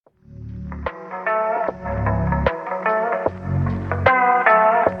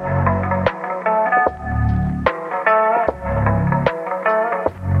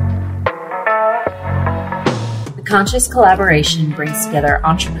Conscious Collaboration brings together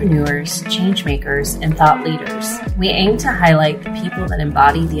entrepreneurs, changemakers, and thought leaders. We aim to highlight the people that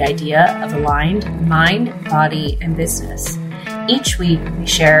embody the idea of aligned mind, body, and business. Each week, we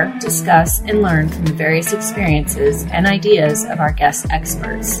share, discuss, and learn from the various experiences and ideas of our guest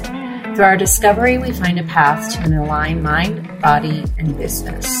experts. Through our discovery, we find a path to an aligned mind, body, and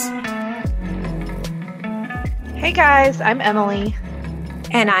business. Hey guys, I'm Emily.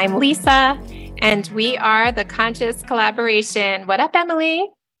 And I'm Lisa. And we are the Conscious Collaboration. What up, Emily?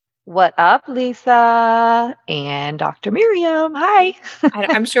 What up, Lisa? And Dr. Miriam. Hi.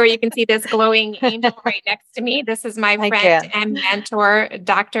 I'm sure you can see this glowing angel right next to me. This is my friend and mentor,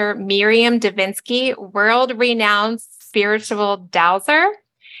 Dr. Miriam Davinsky, world-renowned spiritual dowser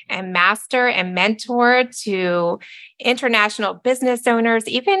and master and mentor to international business owners,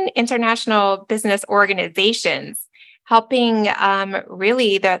 even international business organizations, helping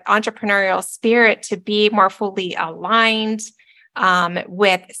really the entrepreneurial spirit to be more fully aligned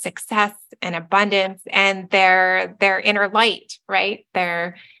with success and abundance and their inner light, right?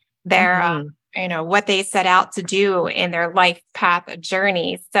 Their what they set out to do in their life path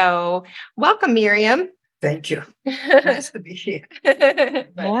journey. So welcome, Miriam. Thank you. Nice to be here.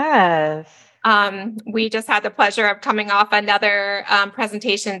 Yes. We just had the pleasure of coming off another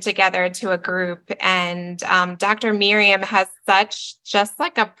presentation together to a group, and Dr. Miriam has just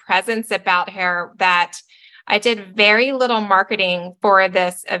like a presence about her that I did very little marketing for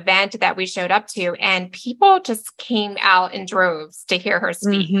this event that we showed up to, and people just came out in droves to hear her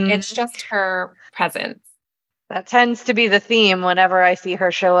speak. Mm-hmm. It's just her presence. That tends to be the theme whenever I see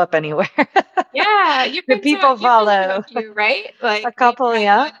her show up anywhere. Yeah, the people follow, right? Like a couple,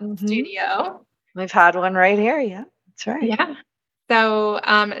 yeah. Studio. We've had one right here. Yeah, that's right. Yeah. So,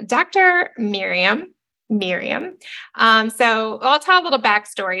 Dr. Miriam. So I'll tell a little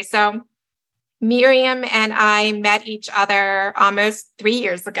backstory. So, Miriam and I met each other almost 3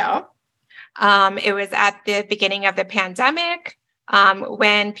 years ago. It was at the beginning of the pandemic.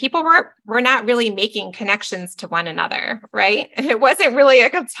 When people were not really making connections to one another, right? It wasn't really a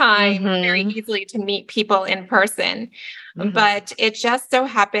good time very easily to meet people in person, but it just so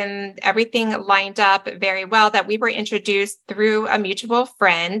happened everything lined up very well that we were introduced through a mutual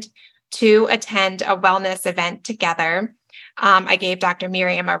friend to attend a wellness event together. I gave Dr.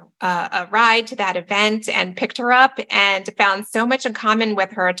 Miriam a ride to that event and picked her up and found so much in common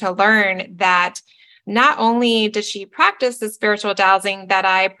with her to learn that not only did she practice the spiritual dowsing that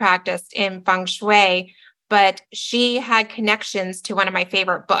I practiced in Feng Shui, but she had connections to one of my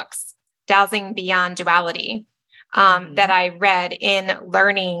favorite books, Dowsing Beyond Duality, that I read in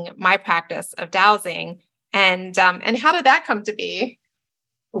learning my practice of dowsing. And how did that come to be?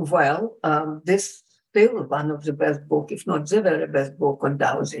 Well, this still one of the best book, if not the very best book on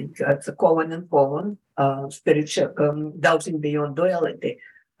dowsing. It's a Cohen and Cohen, spiritual dowsing beyond duality.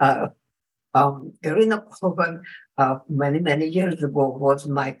 Irina Cohen, many years ago, was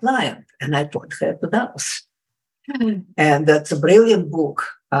my client, and I taught her to dowse. And that's a brilliant book,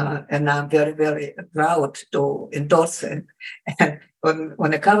 and I'm very, very proud to endorse it. And on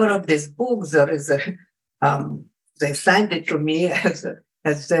the cover of this book, there is they signed it to me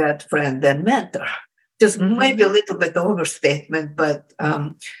as their friend and mentor. Just maybe a little bit overstatement, but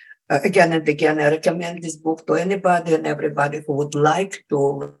again and again, I recommend this book to anybody and everybody who would like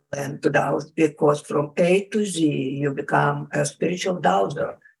to learn to dowse, because from A to Z, you become a spiritual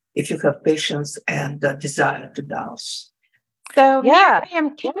dowser if you have patience and desire to dowse. So,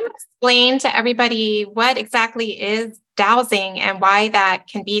 Miriam, can you explain to everybody what exactly is dowsing and why that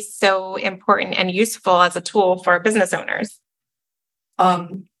can be so important and useful as a tool for business owners?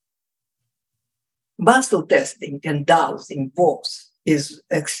 Muscle testing and dowsing both is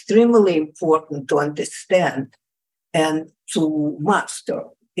extremely important to understand and to master.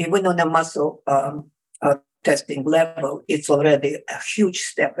 Even on a muscle testing level, it's already a huge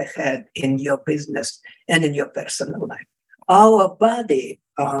step ahead in your business and in your personal life. Our body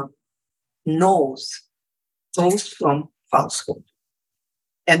knows truth from falsehood.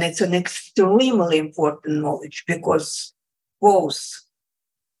 And it's an extremely important knowledge, because both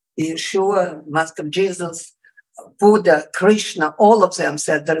Yeshua, Master Jesus, Buddha, Krishna, all of them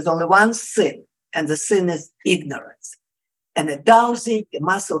said there is only one sin, and the sin is ignorance. And the dowsing, the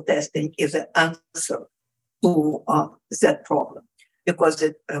muscle testing, is an answer to that problem, because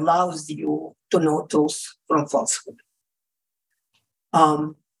it allows you to know truth from falsehood.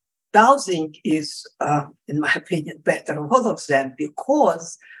 Dowsing is, in my opinion, better than all of them,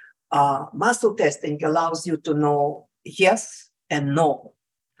 because muscle testing allows you to know yes and no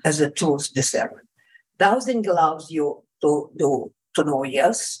as a truth discernment. Dowsing allows you to do to know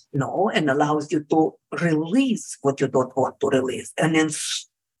yes, no, and allows you to release what you don't want to release and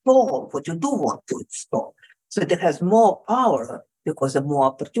install what you do want to install. So it has more power because of more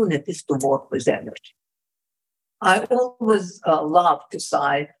opportunities to work with energy. I always love to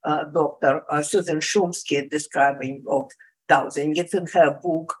cite Dr. Susan Shumsky describing of dowsing. It's in her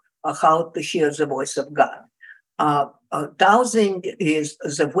book, How to Hear the Voice of God. Dowsing is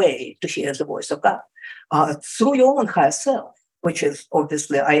the way to hear the voice of God through your own higher self, which is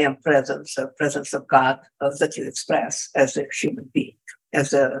obviously I am presence of God that you express as a human being,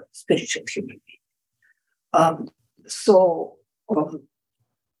 as a spiritual human being.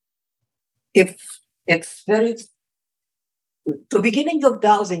 If it's very, the beginning of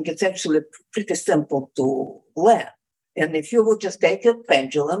dowsing, it's actually pretty simple to learn. And if you would just take a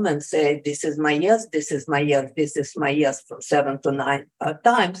pendulum and say, this is my yes, this is my yes, this is my yes from 7 to 9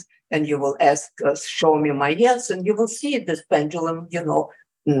 times, and you will ask, show me my yes, and you will see this pendulum,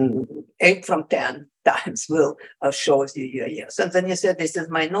 8 from 10 times will show you your yes. And then you say, this is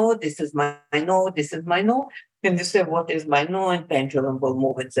my no, this is my no, this is my no. And you say, what is my no? And pendulum will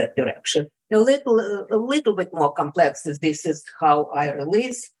move in that direction. A little bit more complex is this is how I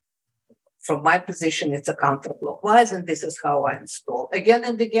release. From my position, it's a counterclockwise, and this is how I install. Again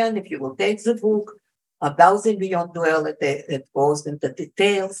and again, if you will take the book, Dowsing Beyond Duality, it goes into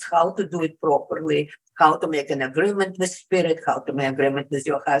details, how to do it properly, how to make an agreement with spirit, how to make an agreement with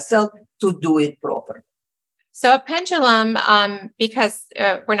your higher self to do it properly. So a pendulum, because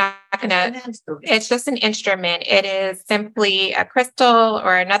we're not going to, it's just an instrument. It is simply a crystal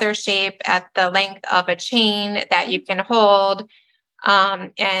or another shape at the length of a chain that you can hold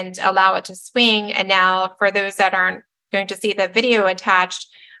and allow it to swing. And now for those that aren't going to see the video attached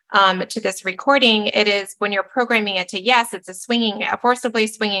to this recording, it is when you're programming it to yes, it's a forcibly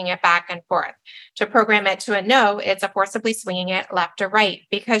swinging it back and forth. To program it to a no, it's a forcibly swinging it left to right,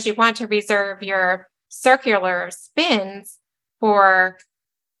 because you want to reserve your circular spins for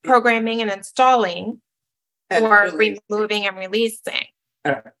programming and installing or removing and releasing.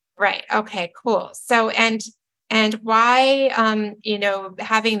 Right. Okay, cool. So, and why,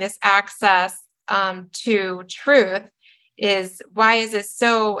 having this access to truth why is this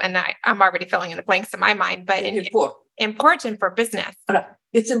so, and I'm already filling in the blanks in my mind, but important for business.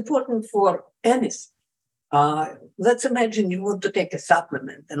 It's important for anything. Let's imagine you want to take a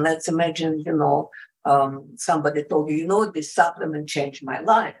supplement, and let's imagine, somebody told you, this supplement changed my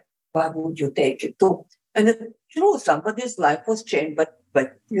life. Why would you take it too? And it's true, somebody's life was changed, but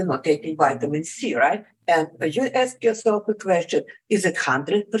taking vitamin C, right? And you ask yourself a question, is it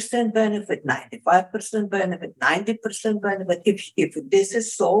 100% benefit, 95% benefit, 90% benefit? If this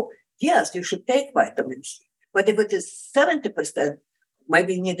is so, yes, you should take vitamin C. But if it is 70%,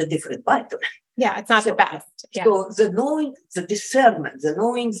 maybe you need a different vitamin. Yeah, it's not the best. Yeah. So the knowing, the discernment, the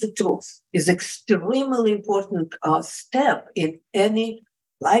knowing the truth is extremely important step in any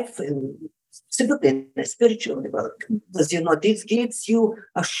life, specifically in the spiritual development. Because this gives you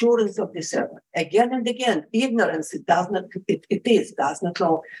assurance of discernment. Again and again, ignorance does not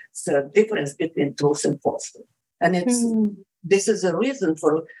know the difference between truth and falsehood. And this is a reason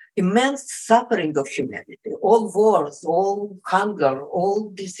for immense suffering of humanity. All wars, all hunger,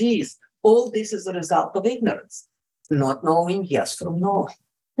 all disease, all this is a result of ignorance, not knowing yes from no.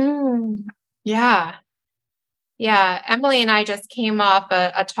 Yeah. Yeah. Emily and I just came off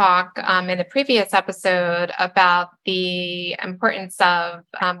a talk in the previous episode about the importance of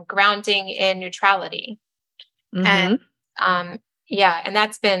grounding in neutrality. And and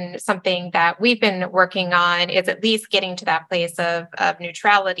that's been something that we've been working on, is at least getting to that place of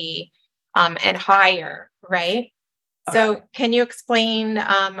neutrality and higher, right? So can you explain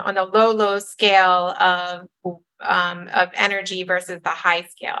on the low scale of energy versus the high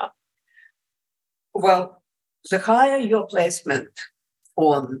scale? Well, the higher your placement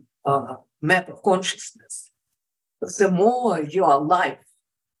on map of consciousness, the more your life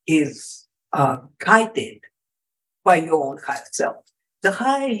is guided by your own higher self. The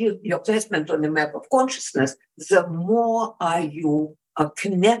higher your placement on the map of consciousness, the more are you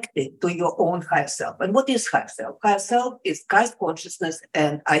connected to your own higher self. And what is higher self? Higher self is Christ consciousness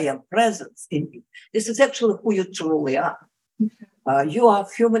and I am presence in you. This is actually who you truly are. You are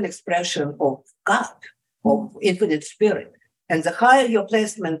human expression of God, of infinite spirit. And the higher your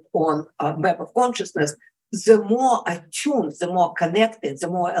placement on a map of consciousness, the more attuned, the more connected, the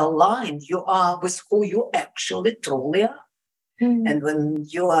more aligned you are with who you actually truly are. And when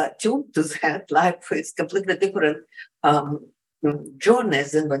you are attuned to that, life is completely different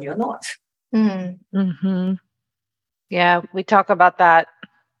journeys than when you're not. Yeah, we talk about that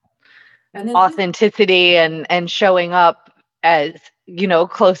authenticity and showing up as,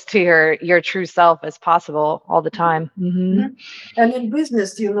 close to your true self as possible all the time. And in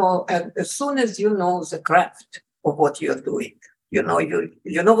business, as soon as you know the craft of what you're doing, you know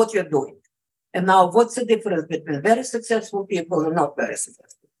what you're doing. And now what's the difference between very successful people and not very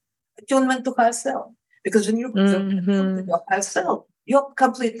successful? Attunement to higher self. Because when you attune to your higher self, you're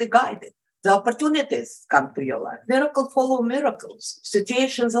completely guided. The opportunities come to your life. Miracles follow miracles.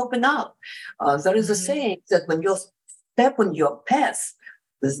 Situations open up. There is a saying that when you step on your path,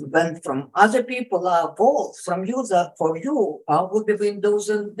 when from other people are walls, from you for you will be windows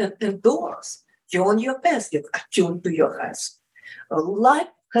and doors. You're on your path. You're attuned to your higher self. Life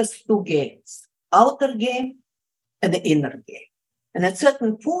has two games, outer game and the inner game. And at a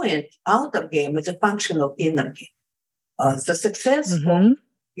certain point, outer game is a function of inner game. The success of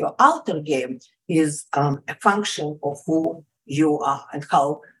your outer game is a function of who you are and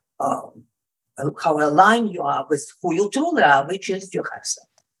how aligned you are with who you truly are, which is your higher self,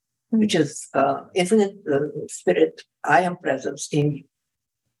 which is infinite spirit, I am presence in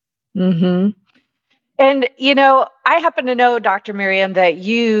you. And, I happen to know, Dr. Miriam, that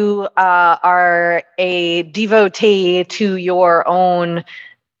you are a devotee to your own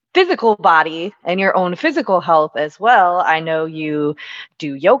physical body and your own physical health as well. I know you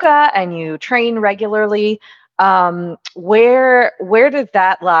do yoga and you train regularly. Where does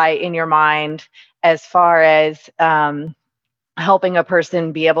that lie in your mind as far as helping a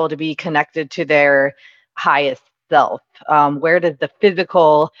person be able to be connected to their highest self? Where does the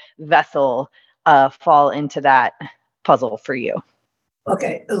physical vessel fall into that puzzle for you?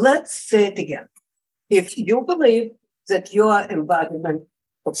 Okay, let's say it again. If you believe that you are embodiment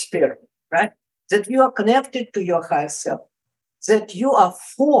of spirit, right? That you are connected to your higher self, that you are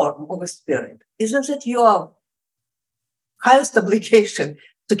form of a spirit, isn't it your highest obligation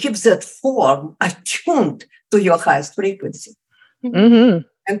to keep that form attuned to your highest frequency? And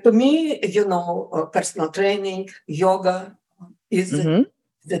to me, personal training, yoga is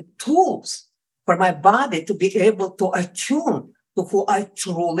the tools for my body to be able to attune to who I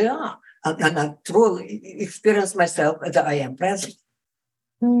truly are and I truly experience myself as I am present.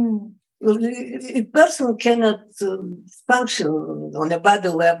 A person cannot function on a body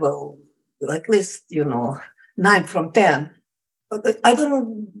level, at least, 9 from 10. I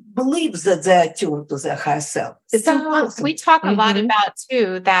don't believe that they're attuned to their higher self. We talk a lot about,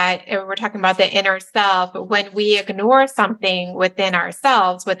 too, that we're talking about the inner self. When we ignore something within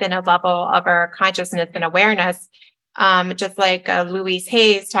ourselves, within a level of our consciousness and awareness, just like Louise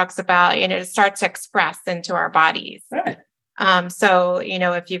Hayes talks about, it starts to express into our bodies. Right. So,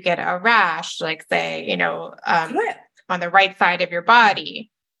 if you get a rash, like say, on the right side of your body,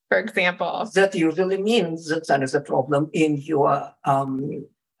 for example. That usually means that there is a problem in your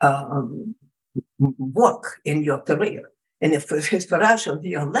work, in your career. And if it's a rash on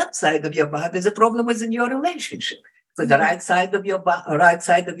your left side of your body, the problem is in your relationship. So the right side of your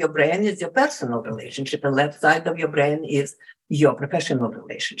brain is your personal relationship, and left side of your brain is your professional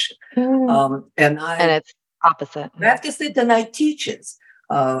relationship. And it's opposite. Practice it, and I teach it.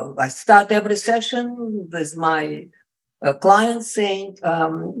 I start every session with my clients saying,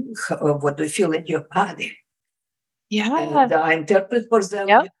 "What do you feel in your body?" Yeah, and I interpret for them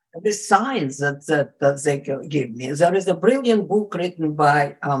the signs that they give me. There is a brilliant book written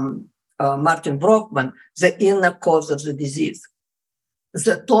by Martin Brockman, The Inner Cause of the Disease,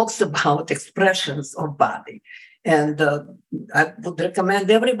 that talks about expressions of body. And I would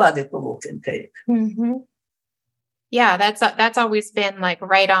recommend everybody to look into it. Yeah, that's always been like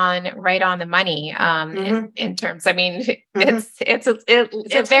right on the money. In terms, I mean,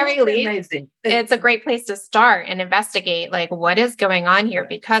 it's very amazing. It's a great place to start and investigate like what is going on here,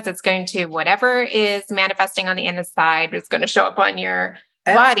 because it's going to, whatever is manifesting on the inside is going to show up on your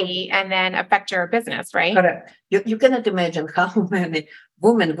body and then affect your business, right? Correct. You cannot imagine how many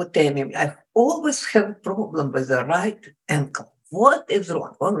women would tell me, I always have a problem with the right ankle. What is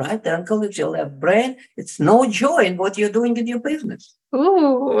wrong? All right, ankle, if you left brain, it's no joy in what you're doing in your business.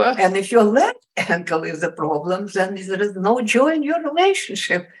 Ooh. And if your left ankle is the problem, then there is no joy in your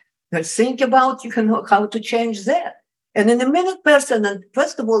relationship. But think about how to change that. And in a minute person, and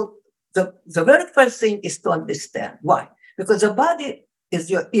first of all, the very first thing is to understand why. Because the body is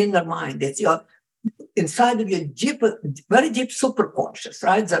your inner mind. It's your inside of your deep, very deep superconscious,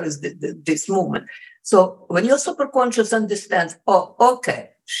 right? There is this movement. So when your superconscious understands, oh,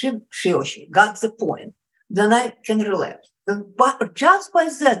 okay, she or she got the point, then I can relax. But just by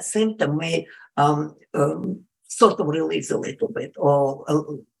that symptom may sort of release a little bit or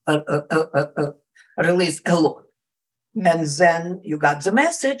release a lot. And then you got the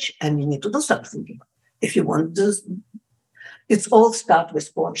message and you need to do something about it. If you want to It's all start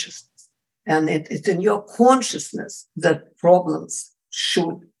with consciousness. And it's in your consciousness that problems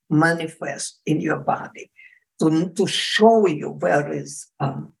should manifest in your body to show you where is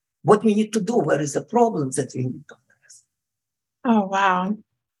what we need to do, where is the problems that we need to address. Oh, wow.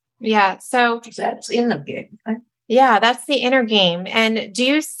 Yeah. So that's inner game. Right? Yeah, that's the inner game. And do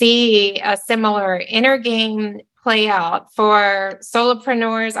you see a similar inner game play out for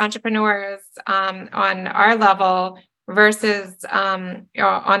solopreneurs, entrepreneurs on our level versus on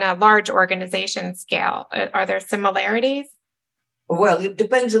a large organization scale? Are there similarities? Well, it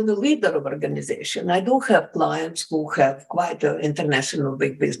depends on the leader of organization. I do have clients who have quite international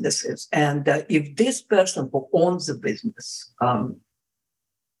big businesses. And if this person who owns the business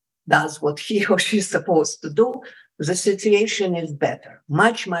does what he or she is supposed to do, the situation is better,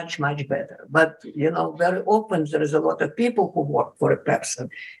 much, much, much better. But, very often there is a lot of people who work for a person.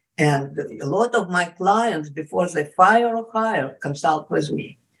 And a lot of my clients, before they fire or hire, consult with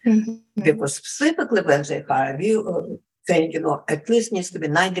me. Mm-hmm. Because specifically when they hire, we saying, at least needs to be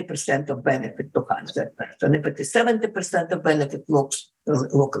 90% of benefit to hire that person. If it is 70% of benefit, look a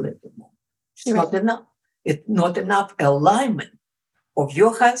little more. It's not enough. It's not enough alignment of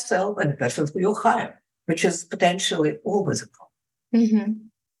your higher self and the person who you hire, which is potentially always a problem. Mm-hmm.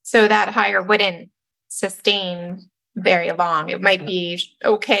 So that hire wouldn't sustain very long. It might be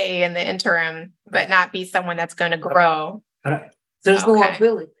okay in the interim, but not be someone that's going to grow. Right. There's no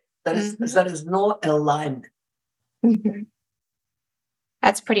ability. There is no alignment. Mm-hmm.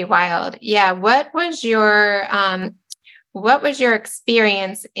 That's pretty wild. Yeah. What was your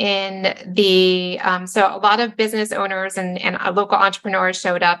experience in the, so a lot of business owners and local entrepreneurs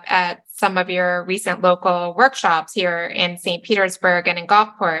showed up at some of your recent local workshops here in St. Petersburg and in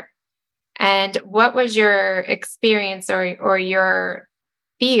Gulfport. And what was your experience or your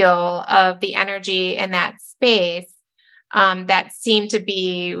feel of the energy in that space that seemed to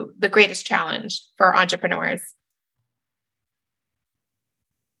be the greatest challenge for entrepreneurs?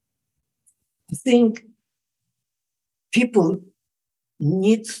 I think people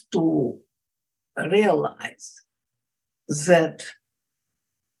need to realize that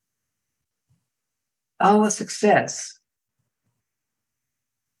our success,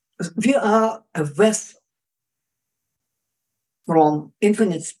 we are a vessel from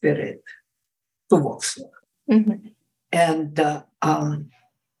infinite spirit to Voxler. Mm-hmm. And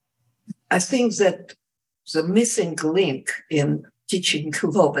I think that the missing link in teaching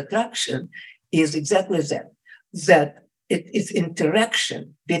law of attraction is exactly that it is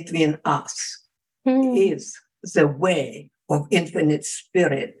interaction between us is the way of infinite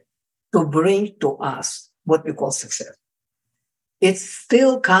spirit to bring to us what we call success. It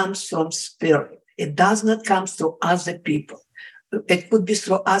still comes from spirit. It does not come through other people. It could be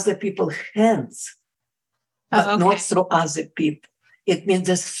through other people's hands, but not through other people. It means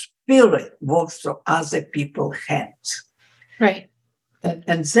the spirit works through other people's hands. Right.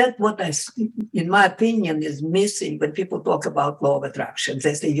 And that's what in my opinion, is missing when people talk about law of attraction.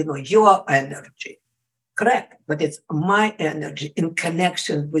 They say, your energy. Correct. But it's my energy in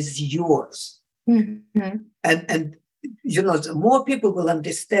connection with yours. Mm-hmm. And the more people will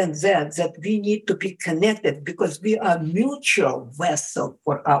understand that we need to be connected because we are mutual vessel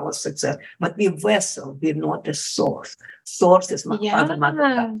for our success. But we vessel, we're not a source. Source is my father,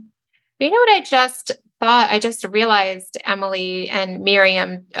 mother. You know what I just thought? I just realized, Emily and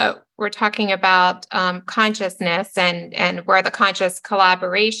Miriam, we're talking about consciousness and we're the conscious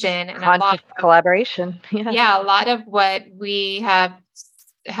collaboration. And collaboration. Yeah, a lot of what we have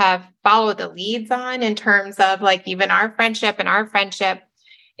followed the leads on in terms of like even our friendship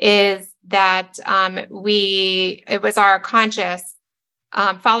is that it was our conscious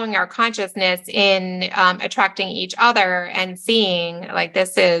following our consciousness in attracting each other and seeing like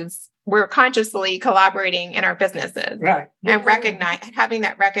we're consciously collaborating in our businesses, right? And having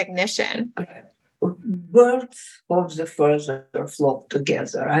that recognition. Birds of the feather flock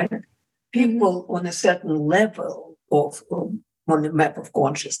together, right? People on a certain level on the map of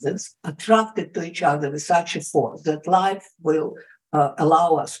consciousness attracted to each other with such a force that life will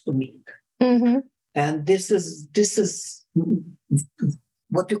allow us to meet. Mm-hmm. And this is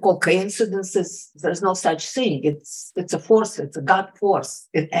what we call coincidences. There's no such thing. It's a force. It's a God force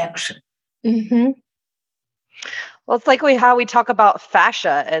in action. Mm-hmm. Well, it's like how we talk about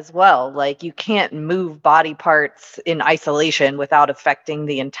fascia as well. Like you can't move body parts in isolation without affecting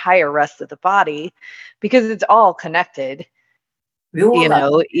the entire rest of the body because it's all connected.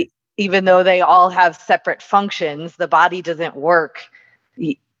 Even though they all have separate functions, the body doesn't work.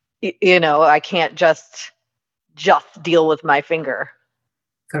 I can't just deal with my finger.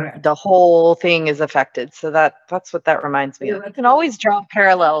 Correct. the whole thing is affected. So that's what that reminds me of. You can always draw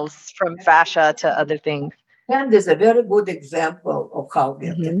parallels from fascia to other things. And is a very good example of how we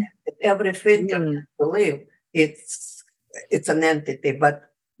are Mhm. connected. Everything that Mm. we believe it's an entity, but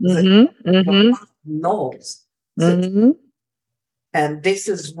Mhm. the Mhm. one knows that, Mhm. and this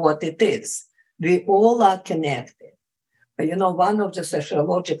is what it is. We all are connected. You know, one of the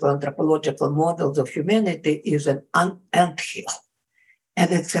sociological, anthropological models of humanity is an anthill.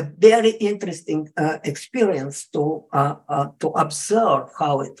 And it's a very interesting experience to observe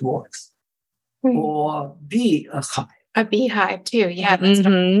how it works, or be a hive. A beehive too. Yeah. That's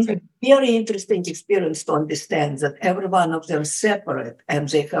Mhm. It's a very interesting experience to understand that every one of them separate, and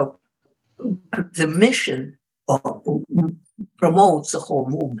they have the mission of promotes the whole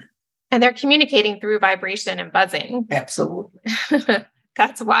movement. And they're communicating through vibration and buzzing. Absolutely.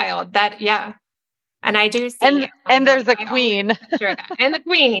 That's wild. Yeah. And I do see. And there's a queen. Sure. And the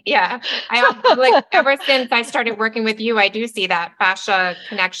queen. Yeah. Like ever since I started working with you, I do see that fascia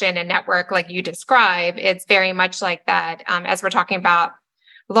connection and network like you describe. It's very much like that. As we're talking about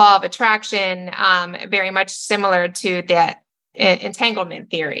law of attraction, very much similar to that entanglement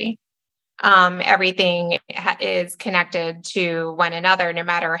theory. Everything is connected to one another, no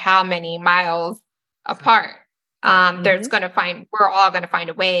matter how many miles apart. We're all going to find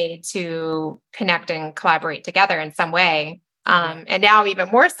a way to connect and collaborate together in some way. And now even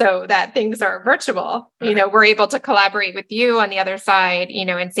more so that things are virtual, we're able to collaborate with you on the other side,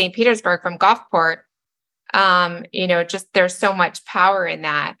 in St. Petersburg from Gulfport. Just there's so much power in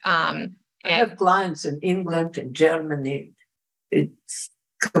that. I have clients in England and Germany. It's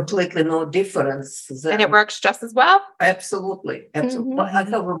completely no difference. And it works just as well? Absolutely. Mhm. I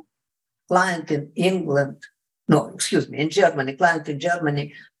have a client in England. No, excuse me, in Germany, client in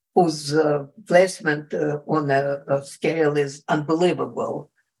Germany whose placement on a scale is unbelievable.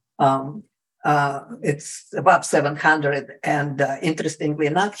 It's above 700. And interestingly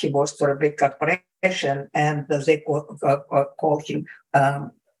enough, he works for a big corporation and they call him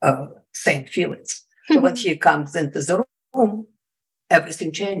St. Felix. So when he comes into the room,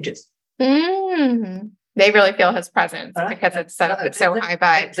 everything changes. Mm-hmm. They really feel his presence because it's so high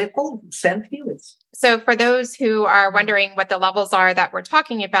vibe. They call him St. Felix. So for those who are wondering what the levels are that we're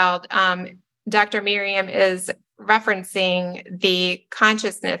talking about, Dr. Miriam is referencing the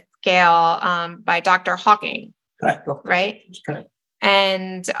consciousness scale by Dr. Hawking, Correct. right? Correct.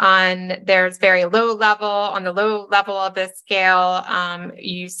 And there's very low level. On the low level of this scale,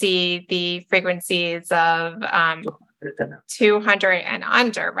 you see the frequencies of 200 and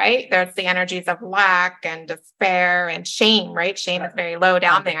under, right? There's the energies of lack and despair and shame, right? Shame is very low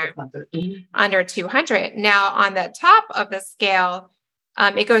down there, under 200. Now, on the top of the scale,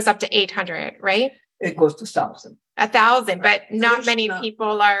 it goes up to 800, right? It goes to 1,000. 1,000, but not many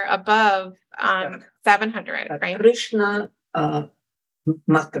people are above 700, right? Krishna,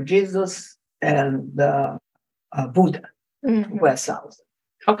 Master Jesus, and Buddha were 1,000.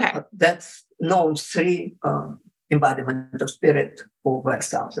 Okay. That's known 3 embodiment of spirit over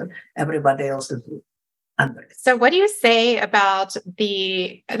 1,000. Everybody else is under it. So what do you say about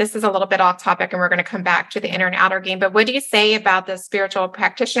this is a little bit off topic and we're going to come back to the inner and outer game, but what do you say about the spiritual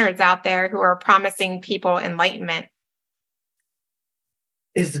practitioners out there who are promising people enlightenment?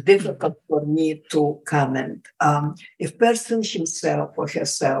 It's difficult for me to comment. If person himself or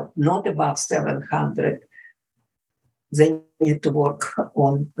herself not above 700, they need to work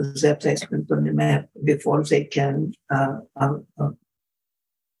on their placement on the map before they can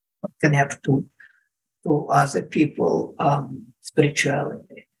connect to other people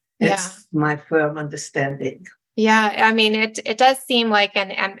spirituality. It's my firm understanding. Yeah, I mean, it does seem like,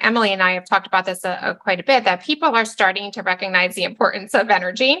 and Emily and I have talked about this quite a bit, that people are starting to recognize the importance of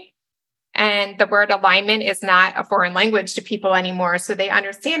energy. And the word alignment is not a foreign language to people anymore. So they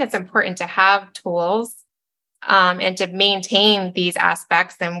understand it's important to have tools and to maintain these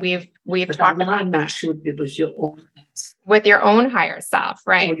aspects. And we've talked about that. Should be with your own higher self,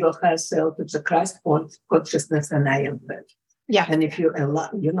 right? Or your higher self, it's a Christ consciousness, and I am that. Yeah. And if you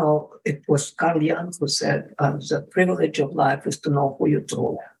allow, it was Carl Jung who said, the privilege of life is to know who you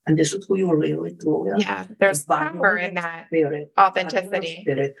truly are. And this is who you really truly are. Yeah, there's power in that spirit, authenticity.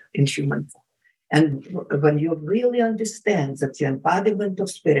 Spirit in human form. And when you really understand that the embodiment of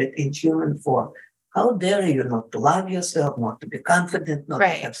spirit in human form, how dare you not to love yourself, not to be confident, not to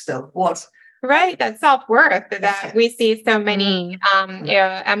have self-worth. Right, that self-worth that we see so many,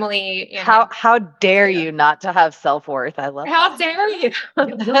 Emily. How dare you not to have self-worth? I love how dare you?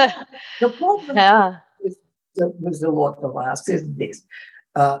 The problem with a lot of us is this.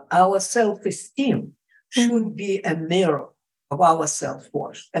 Our self-esteem should be a mirror of our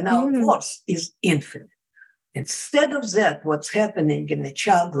self-worth. And our worth is infinite. Instead of that, what's happening in the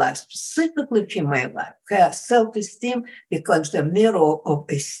child life, specifically female life, her self-esteem becomes the mirror of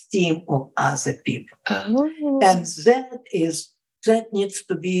esteem of other people. And that needs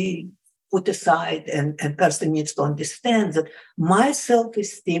to be put aside, and person needs to understand that my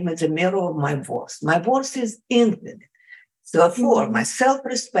self-esteem is a mirror of my worth. My worth is infinite. Therefore, my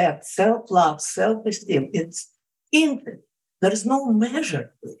self-respect, self-love, self-esteem, it's infinite. There is no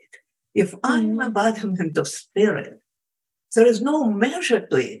measure to it. If I'm embodiment of spirit, there is no measure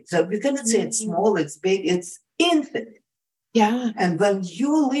to it. So we cannot say it's small, it's big, it's infinite. Yeah. And when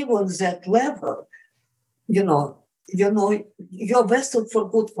you live on that level, you're vessel for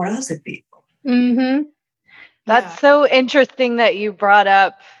good for other people. That's so interesting that you brought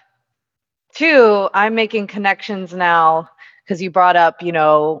up, too. I'm making connections now because you brought up,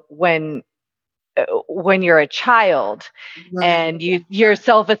 when you're a child and your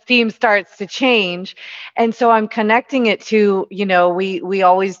self-esteem starts to change. And so I'm connecting it to, we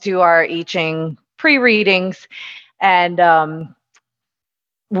always do our I Ching pre-readings, and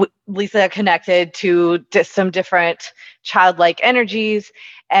Lisa connected to some different childlike energies.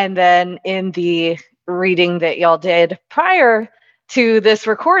 And then in the reading that y'all did prior to this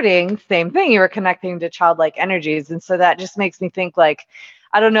recording, same thing, you were connecting to childlike energies. And so that just makes me think, like,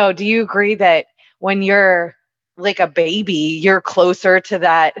 I don't know, do you agree that when you're like a baby, you're closer to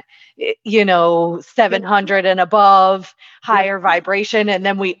that, 700 and above, higher vibration, and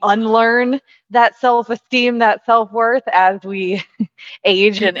then we unlearn that self-esteem, that self-worth as we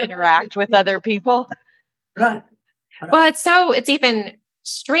age and interact with other people? Right. Well, it's even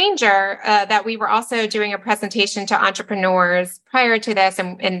stranger that we were also doing a presentation to entrepreneurs prior to this,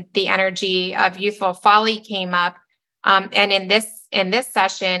 and the energy of youthful folly came up. And in this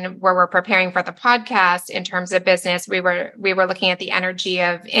session where we're preparing for the podcast in terms of business, we were looking at the energy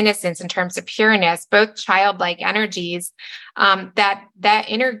of innocence in terms of pureness, both childlike energies, that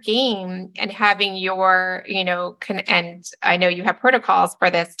inner game, and having your, and I know you have protocols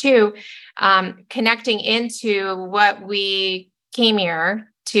for this too, connecting into what we came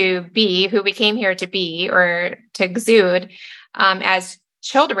here to be, who we came here to be or to exude, as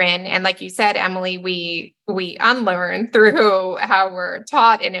children. And like you said, Emily, we unlearn through how we're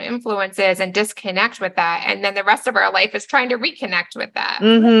taught and influences and disconnect with that. And then the rest of our life is trying to reconnect with that.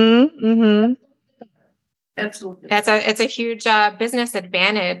 Absolutely. It's a huge business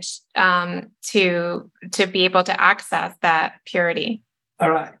advantage to be able to access that purity. All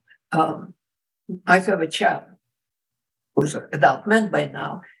right. I have a child who's an adult man by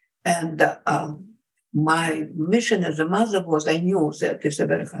now. And my mission as a mother was, I knew that it's a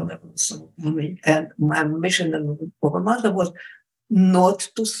very high level. And my mission as a mother was not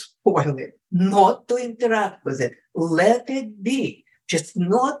to spoil it, not to interact with it. Let it be. Just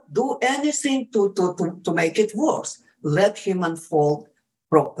not do anything to make it worse. Let him unfold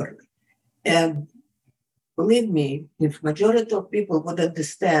properly. And believe me, if majority of people would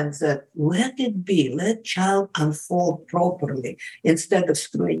understand that, let it be, let child unfold properly instead of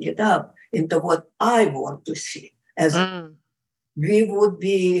screwing it up into what I want to see. As we would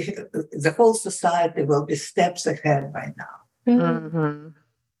be, the whole society will be steps ahead by now.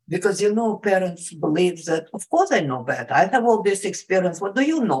 Because, parents believe that, of course I know better. I have all this experience. What do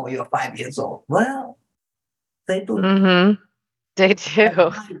you know? You're 5 years old. Well, they do. They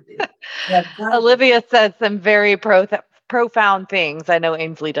do. Olivia said some very profound things. I know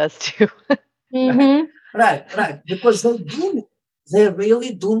Ainsley does too. Right. Because they do know. They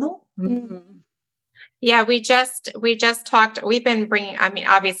really do know. Yeah, we just talked. We've been bringing. I mean,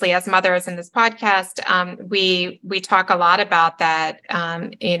 obviously, as mothers in this podcast, we talk a lot about that.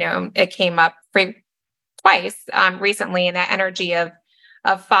 It came up twice recently in that energy of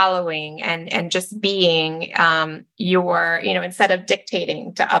following and just being instead of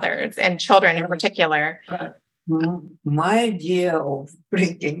dictating to others and children in particular. My idea of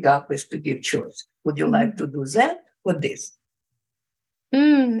bringing up is to give choice. Would you like to do that or this?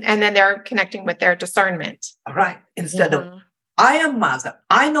 And then they're connecting with their discernment. Right. Instead of, I am mother,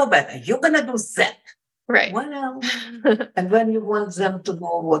 I know better, you're going to do that. Right. Well, and when you want them to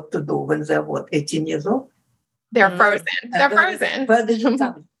know what to do when they're, 18 years old? They're frozen. They're frozen. Where did you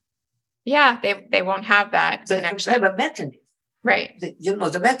come? Yeah, they won't have that connection. They have a mechanism. Right. The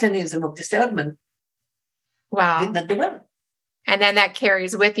mechanism of discernment. Wow. Did not develop. And then that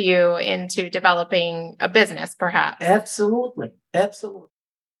carries with you into developing a business, perhaps. Absolutely. At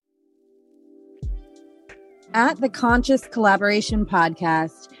the Conscious Collaboration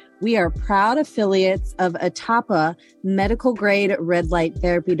Podcast, We are proud affiliates of Atapa medical grade red light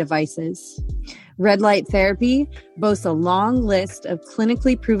therapy devices. Red light therapy boasts a long list of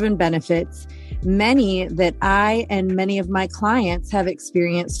clinically proven benefits, many that I and many of my clients have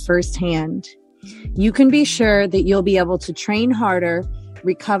experienced firsthand. You can be sure that you'll be able to train harder,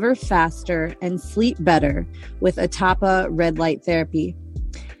 recover faster, and sleep better with Atapa red light therapy.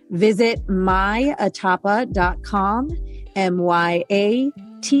 Visit myatapa.com,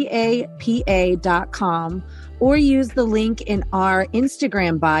 myatapa.com, or use the link in our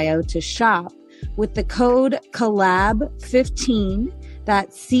Instagram bio to shop with the code COLLAB15,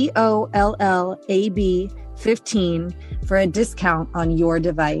 that's COLLAB 15, for a discount on your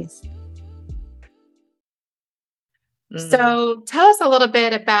device. So tell us a little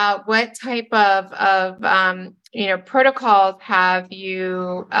bit about what type of protocols have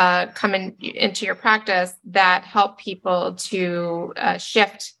you come into your practice that help people to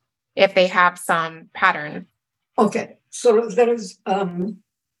shift if they have some pattern. Okay, so there is a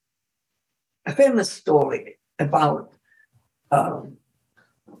famous story about a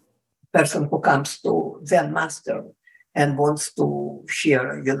person who comes to Zen master and wants to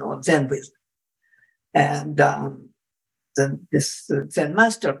share, Zen wisdom. And this Zen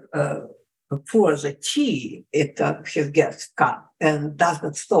master pours a tea into his guest's cup and does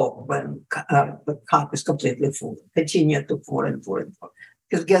not stop when the cup is completely full. Continue to pour and pour and pour.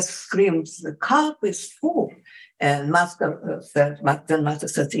 His guest screams, "The cup is full." And master says,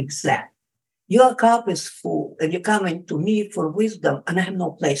 "Exactly. Your cup is full, and you're coming to me for wisdom, and I have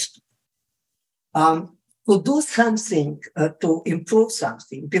no place to." To do something, to improve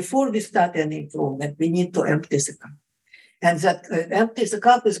something, before we start any improvement, we need to empty the cup. And that empty the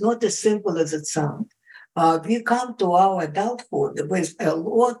cup is not as simple as it sounds. We come to our adulthood with a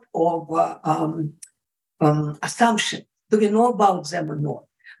lot of assumptions. Do we know about them or not?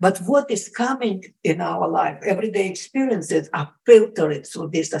 But what is coming in our life, everyday experiences are filtered through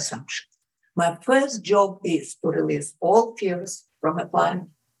these assumptions. My first job is to release all fears from a client,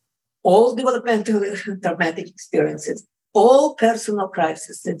 all developmental traumatic experiences, all personal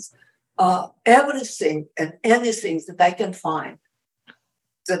crises, everything and anything that I can find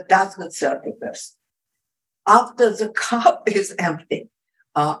that does not serve the person. After the cup is empty,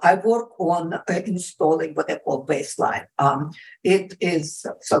 I work on installing what I call baseline. It is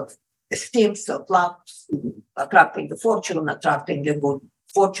esteem, self-love, attracting the fortune, attracting the good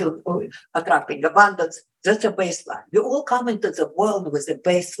fortune, attracting abundance. That's a baseline. We all come into the world with a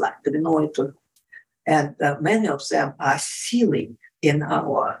baseline to know it. And many of them are ceiling in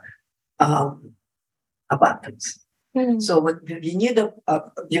our abundance. Mm-hmm. So we need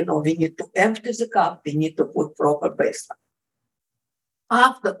we need to empty the cup. We need to put proper baseline.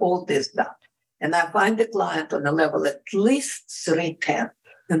 After all this done, and I find the client on a level at least 310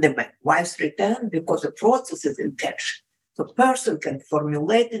 in the man. Why 310? Because the process is intention. The person can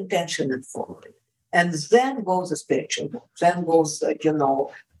formulate intention and follow it. And then goes the spiritual work. Then goes,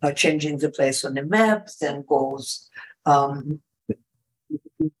 changing the place on the map. Then goes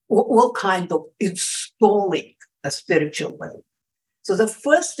all kind of installing a spiritual way. So the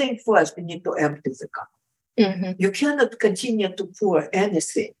first thing first, we need to empty the cup. Mm-hmm. You cannot continue to pour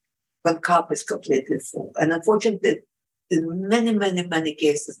anything when cup is completely full. And unfortunately, in many, many, many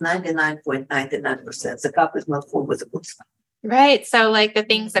cases, 99.99%, the cup is not full with the good stuff. Right. So like the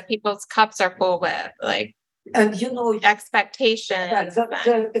things that people's cups are full with, like, and expectations.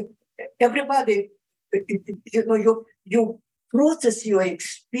 Everybody, you process your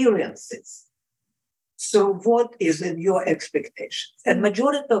experiences. So what is in your expectations? And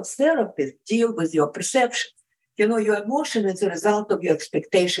majority of therapists deal with your perception. Your emotion is a result of your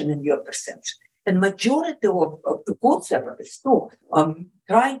expectation and your perception. And majority of the good therapists too,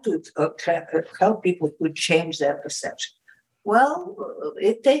 trying to help people to change their perception. Well,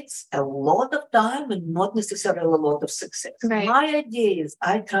 it takes a lot of time and not necessarily a lot of success. Right. My idea is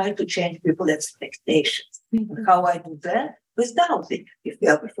I try to change people's expectations. Mm-hmm. And how I do that? With doubting. If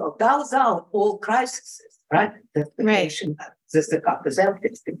you doubt out all crises, right? The expectation, the cup is empty,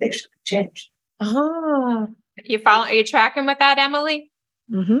 expectation change. Oh, are you tracking with that, Emily?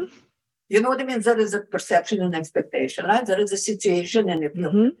 Mm-hmm. You know what I mean? There is a perception and expectation, right? There is a situation, and if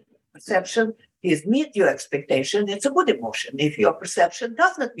your perception is meet your expectation, it's a good emotion. If your perception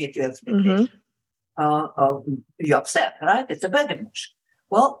does not meet your expectation, you're upset, right? It's a bad emotion.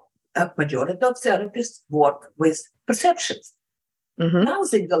 Well, a majority of therapists work with perceptions. Mm-hmm.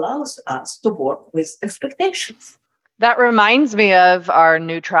 Housing allows us to work with expectations. That reminds me of our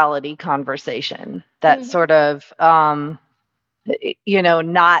neutrality conversation. That sort of, not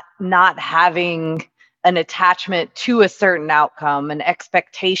having an attachment to a certain outcome, an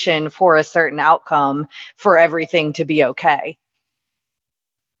expectation for a certain outcome for everything to be okay.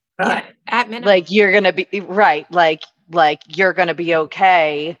 Yeah, at minimum. Like you're going to be right. Like you're going to be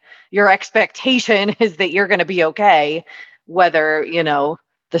okay. Your expectation is that you're going to be okay, whether,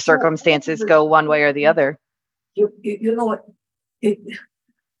 the circumstances go one way or the other. You know what?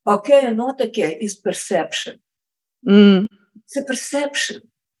 Okay and not okay is perception. It's a perception.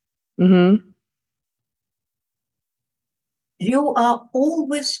 Mm-hmm. You are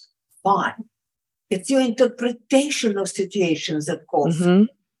always fine. It's your interpretation of situations that cause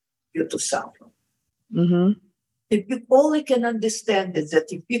you to suffer. Mm-hmm. If you only can understand is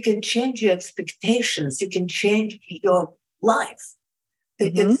that if you can change your expectations, you can change your life.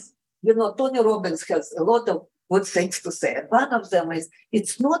 It's, Tony Robbins has a lot of good things to say. And one of them is,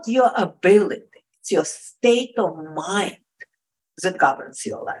 it's not your ability, it's your state of mind that governs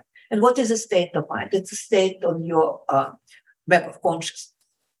your life. And what is a state of mind? It's a state on your map of consciousness.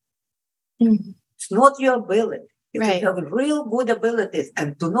 Mm-hmm. It's not your ability. You Right. can have real good abilities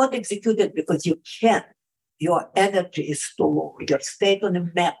and do not execute it because you can't. Your energy is too low. Your state on the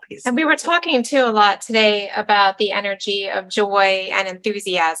map is. And we were talking too a lot today about the energy of joy and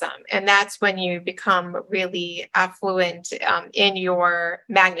enthusiasm. And that's when you become really affluent in your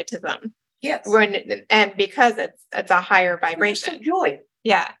magnetism. Yes. And because it's a higher vibration. It's joy.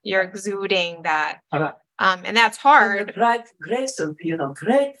 Yeah, you're exuding that. Right. And that's hard. And grace and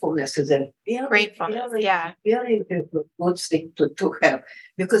gratefulness is a very, very good thing to have.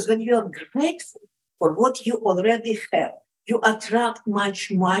 Because when you are grateful for what you already have, you attract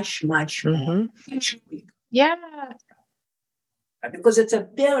much, much, much more. Much quicker. Yeah. Because it's a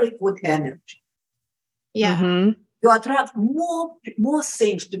very good energy. Yeah. Mm-hmm. You attract more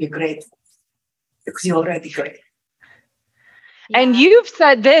things to be grateful because you're already grateful. And you've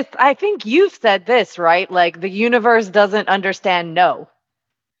said this, I think you've said this, right? Like the universe doesn't understand no.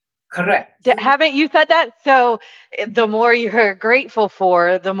 Correct. Haven't you said that? So the more you're grateful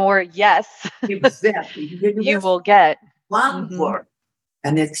for, the more yes Exactly. you will get. One word,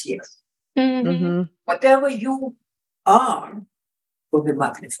 and it's yes. Mm-hmm. Whatever you are will be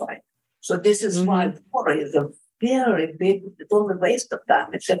magnified. So this is why worry is a very big, it's only waste of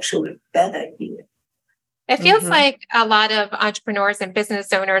time. It's actually a bad idea. It feels like a lot of entrepreneurs and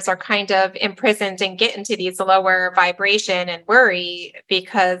business owners are kind of imprisoned and get into these lower vibration and worry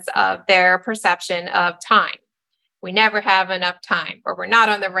because of their perception of time. We never have enough time, or we're not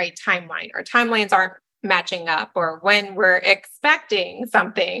on the right timeline, or timelines aren't matching up, or when we're expecting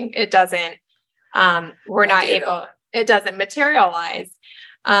something, it doesn't, it doesn't materialize.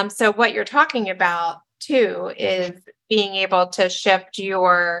 So what you're talking about too is being able to shift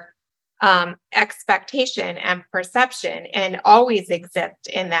your expectation and perception and always exist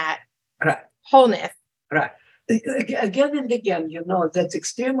in that wholeness. Right. Again and again, that's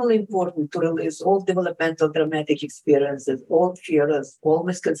extremely important to release all developmental dramatic experiences, all fears, all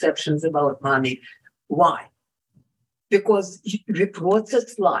misconceptions about money. Why? Because we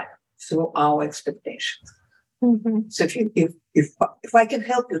process life through our expectations. Mm-hmm. So if I can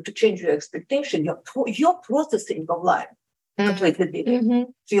help you to change your expectation, your processing of life completely different.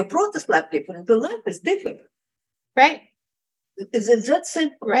 Mm-hmm. So your process life different, the life is different. Right. It's that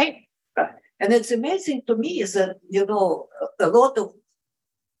simple. Right. Right. And it's amazing to me is that, a lot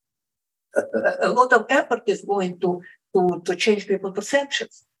of effort is going to change people's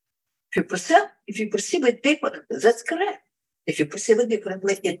perceptions. If you perceive it differently, that's correct. If you perceive it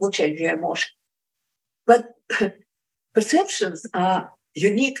differently, it will change your emotion. But perceptions are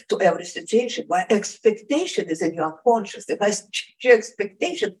unique to every situation. My expectation is in your unconscious. If I change your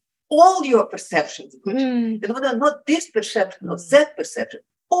expectation, all your perceptions will change. Not this perception or that perception,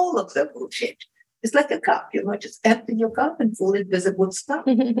 all of them will change. It's like a cup, just empty your cup and fill it with a good stuff.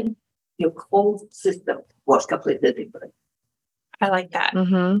 Your whole system was completely different. I like that.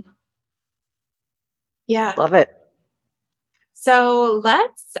 Mm-hmm. Yeah. Love it. So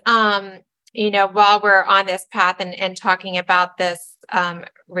let's, while we're on this path and talking about this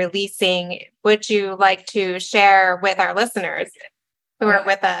releasing, would you like to share with our listeners who are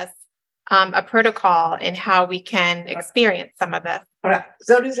with us a protocol in how we can experience some of this? Right.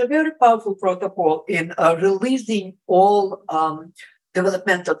 There is a very powerful protocol in releasing all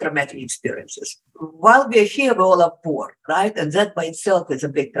developmental traumatic experiences. While we are here, we all are born, right? And that by itself is a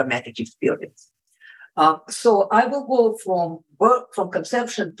big traumatic experience. So I will go from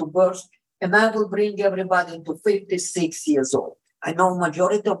conception to birth, and I will bring everybody into 56 years old. I know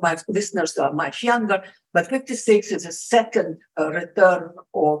majority of my listeners are much younger, but 56 is a second return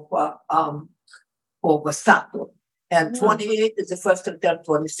of Saturn. And 28 is the first return,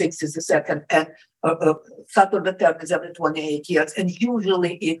 26 is the second, and Saturn return is every 28 years. And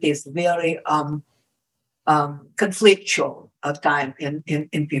usually it is very conflictual time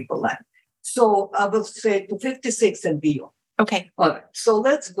in people's life. So I will say to 56 and beyond. Okay. All right. So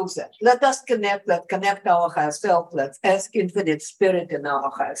let's do that. Let us connect. Let's connect our higher self. Let's ask infinite spirit in our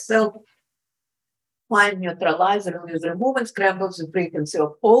higher self. Find, neutralize, release, remove, and scramble the frequency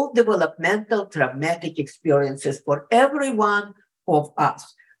of all developmental traumatic experiences for every one of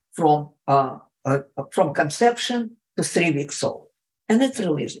us from conception to 3 weeks old. And it's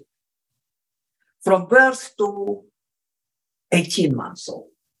releasing. From birth to 18 months old.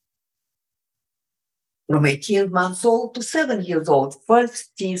 From 18 months old to 7 years old,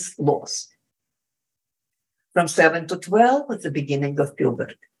 first teeth loss. From 7 to 12, at the beginning of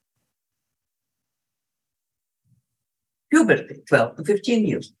puberty. Puberty, 12 to 15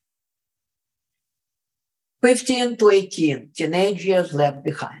 years. 15 to 18, teenage years left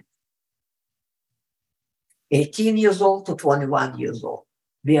behind. 18 years old to 21 years old,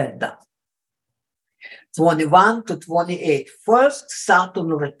 we are done. 21 to 28, first Saturn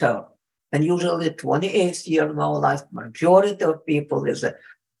return. And usually 28th year in our life, majority of people is a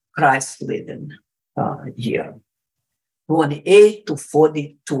Christ-leading year. 28 to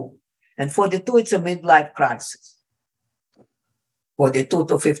 42. And 42, it's a midlife crisis. 42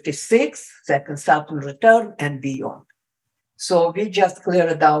 to 56, second Saturn return and beyond. So we just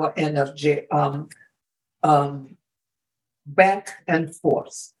cleared our energy back and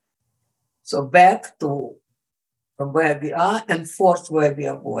forth. So back to from where we are and forth where we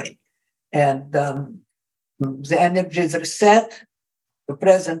are going. And the energy is reset, the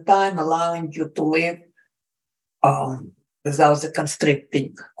present time, allowing you to live without the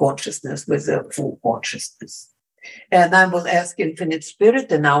constricting consciousness, with the full consciousness. And I will ask Infinite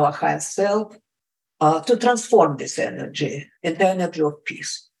Spirit and our higher self to transform this energy into energy of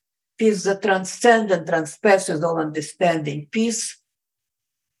peace. Peace that transcends and transpasses all understanding. Peace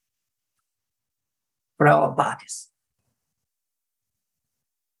for our bodies.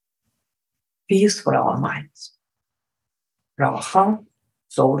 Peace for our minds. For our heart,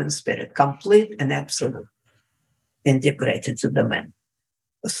 soul, and spirit. Complete and absolute. Integrated to the man.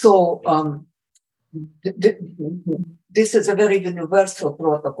 So, this is a very universal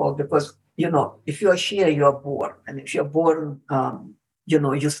protocol because, if you're here, you're born. And if you're born,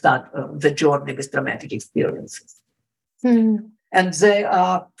 you start the journey with traumatic experiences. And they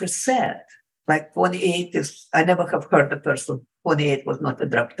are preset. Like 28 is, I never have heard a person, 28 was not a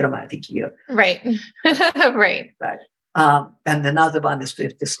traumatic year. Right. Right. And another one is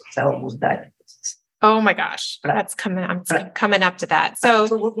 56. I almost died. Oh my gosh, that's coming. I'm coming up to that.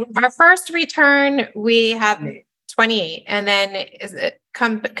 So our first return, we have 28, and then is it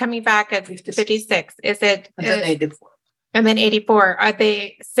coming back at 56? Is it? And then 84. And then 84. Are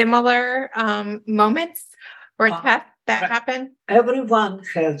they similar moments or tests that happen? Everyone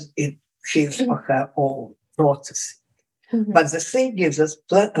has his or her own process. Mm-hmm. But the thing is, this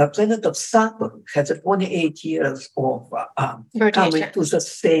planet of Saturn has 28 years of coming to the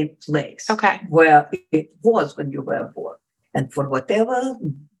same place where it was when you were born. And for whatever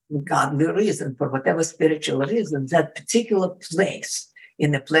godly reason, for whatever spiritual reason, that particular place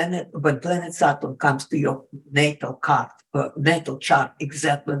in the planet, when planet Saturn comes to your natal chart,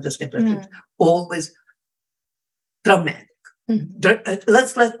 exactly in the same place, always dramatic. Mm-hmm.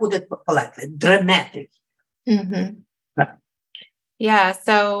 Let's put it politely, dramatic. Mm-hmm. Yeah,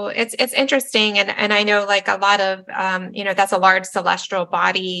 so it's interesting, and I know like a lot of that's a large celestial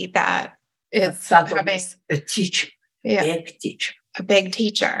body that is having a teacher, a big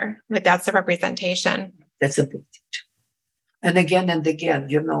teacher. Like that's the representation. That's a big teacher. And again,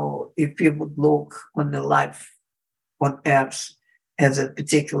 if you would look on the life on Earth as a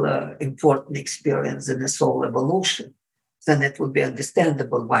particular important experience in the soul evolution, then it would be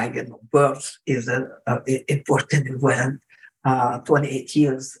understandable why birth is an important event. 28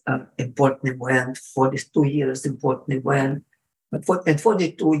 years, important event, 42 years, important event. But at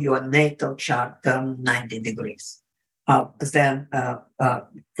 42, your natal chart turned 90 degrees. Then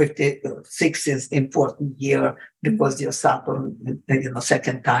 56 is important year because your Saturn,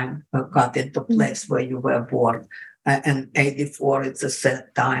 second time got into place where you were born. And 84, it's a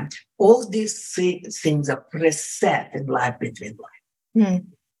set time. All these things are preset in life between life.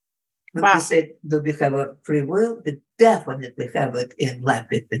 When we say, do we have a free will? We definitely have it in life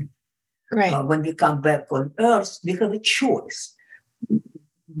between. Right. When we come back on Earth, we have a choice.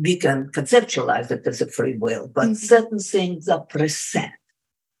 We can conceptualize it as a free will, but certain things are preset,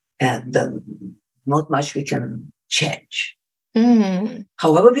 and not much we can change. Mm.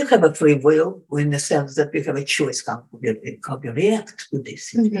 However, we have a free will in the sense that we have a choice how we react to these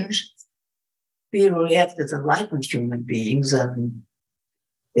situations. We react as enlightened human beings, and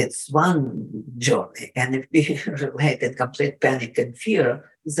it's one journey. And if we relate in complete panic and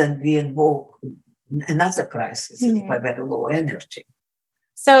fear, then we invoke another crisis by very low energy.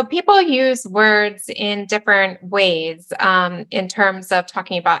 So people use words in different ways in terms of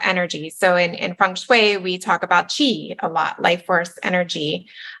talking about energy. So in Feng Shui, we talk about qi a lot, life force energy.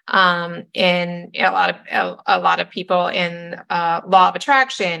 In a lot of people in law of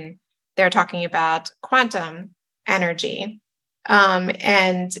attraction, they're talking about quantum energy.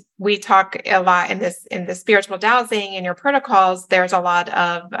 And we talk a lot in the spiritual dowsing in your protocols. There's a lot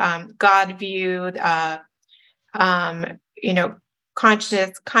of God view,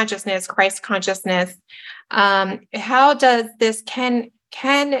 consciousness, Christ consciousness. How does this can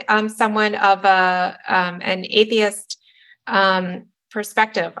someone of an atheist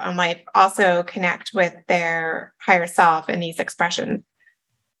perspective on life also connect with their higher self in these expressions?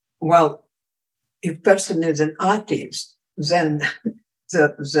 Well, if person is an atheist, then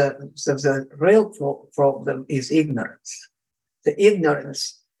the real problem is ignorance. The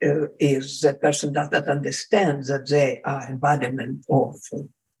ignorance is that person does not understand that they are embodiment of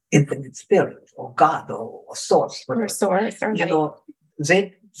infinite spirit or God or source. Or source. Or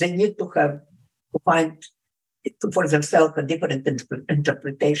they need to find for themselves a different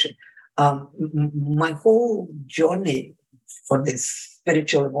interpretation. My whole journey for this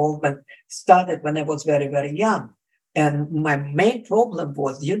spiritual involvement started when I was very, very young. And my main problem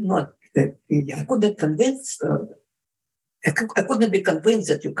was, I couldn't convince I couldn't be convinced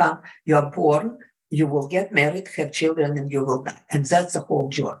that you are born, you will get married, have children, and you will die. And that's the whole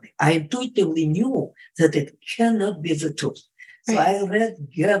journey. I intuitively knew that it cannot be the truth. So I read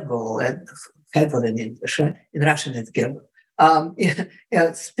Hegel, and Hegel in English, in Russian it's Hegel,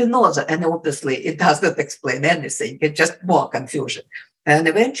 Spinoza, and obviously it does not explain anything. It's just more confusion. And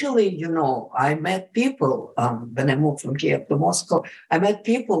eventually, I met people, when I moved from Kiev to Moscow, I met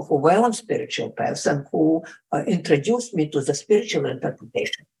people who were on spiritual paths and who introduced me to the spiritual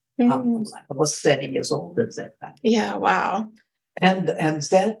interpretation. I was 30 years old at that time. Yeah, wow. And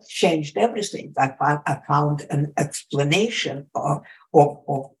that changed everything. I found an explanation of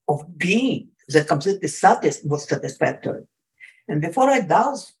being that completely was satisfactory. And before I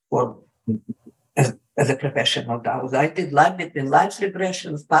dowsed as a professional dowser, I did life between lives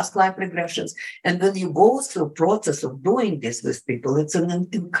regressions, past life regressions. And when you go through the process of doing this with people, it's an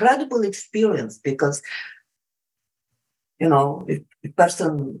incredible experience because, if a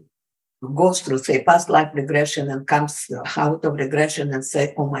person goes through, say, past life regression and comes out of regression and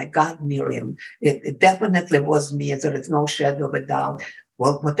say, oh my God, Miriam, it definitely was me. There is no shadow of a doubt.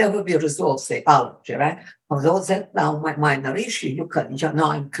 Well, whatever we resolve, say allergy, right? Although that's now my minor issue,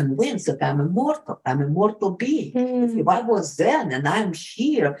 I'm convinced that I'm immortal. I'm an immortal being. If I was then and I'm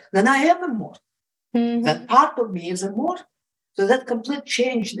here, then I am immortal. That part of me is immortal. So that complete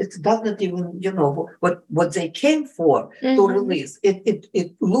change, it doesn't even, what they came for to release.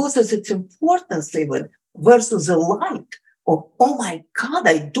 It loses its importance even versus the light of, oh my God,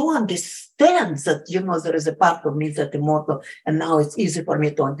 I do understand that, there is a part of me that's immortal. And now it's easy for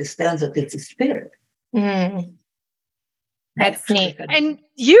me to understand that it's a spirit. That's neat. And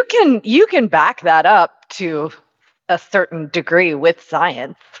you can back that up to a certain degree with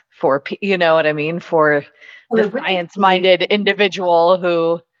science for, you know what I mean? For the science-minded individual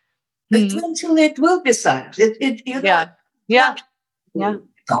who... Eventually it will be science. Yeah.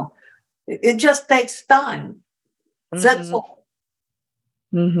 It just takes time. That's all.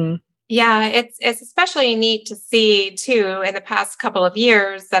 Yeah, it's especially neat to see too in the past couple of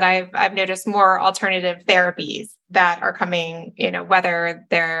years that I've noticed more alternative therapies that are coming. Whether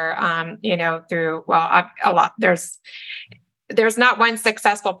they're through a lot. There's not one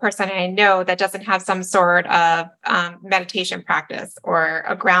successful person I know that doesn't have some sort of meditation practice or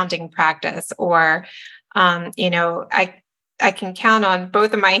a grounding practice, or I can count on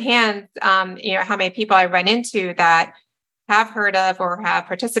both of my hands, how many people I run into that have heard of or have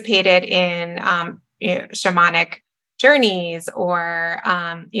participated in, shamanic journeys or,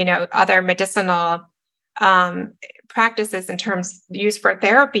 other medicinal practices in terms used for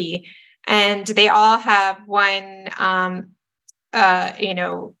therapy. And they all have one, and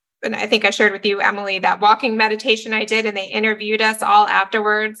I think I shared with you, Emily, that walking meditation I did, and they interviewed us all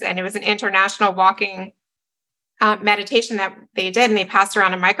afterwards. And it was an international walking meditation that they did. And they passed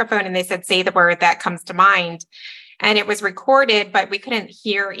around a microphone and they said, say the word that comes to mind. And it was recorded, but we couldn't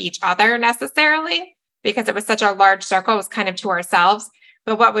hear each other necessarily because it was such a large circle. It was kind of to ourselves.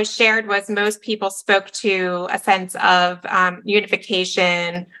 But what was shared was most people spoke to a sense of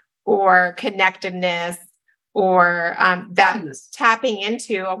unification or connectedness or that Oneness. tapping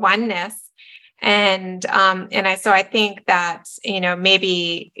into a oneness. And I think that,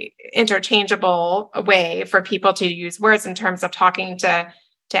 maybe interchangeable way for people to use words in terms of talking to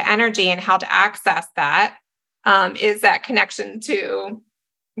energy and how to access that is that connection to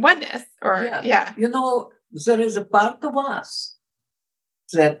oneness Yeah. There is a part of us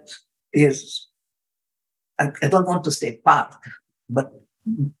that is, I don't want to say part, but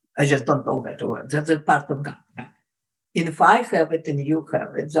I just don't know that word. That's a part of God. And if I have it and you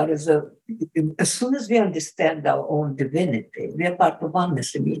have it, there is as soon as we understand our own divinity, we are part of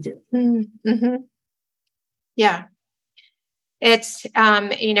oneness immediately. Mm-hmm. Yeah. It's,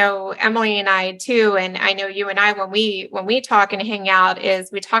 Emily and I too, and I know you and I, when we talk and hang out, is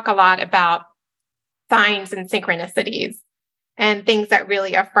we talk a lot about signs and synchronicities and things that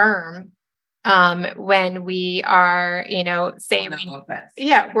really affirm when we are, say,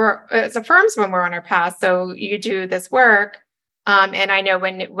 it affirms when we're on our path. So you do this work. And I know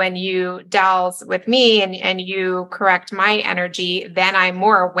when you dowse with me and you correct my energy, then I'm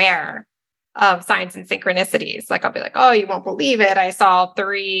more aware of signs and synchronicities. Like I'll be like, oh, you won't believe it. I saw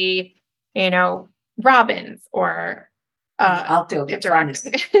 3, robins or I'll tell you,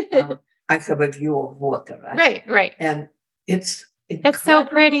 I have a view of water, right? Right. And it's so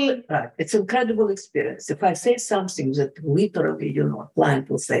pretty. Right. It's an incredible experience. If I say something that literally, a client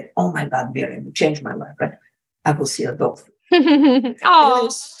will say, oh my God, Miriam, you changed my life, right? I will see a dolphin. Oh,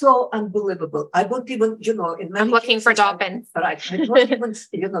 it's so unbelievable. I don't even, I'm looking for dolphins. I don't even,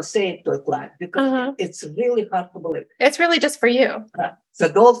 say it to a client because it's really hard to believe. It's really just for you. Right. The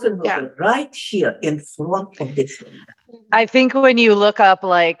dolphin will be right here in front of this room. I think when you look up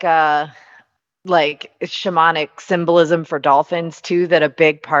like shamanic symbolism for dolphins too, that a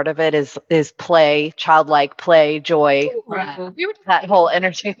big part of it is play, childlike play, joy, that whole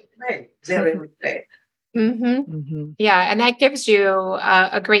energy. They're in play. Mm-hmm. Mm-hmm. Yeah, and that gives you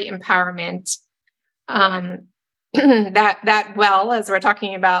a great empowerment. That well, as we're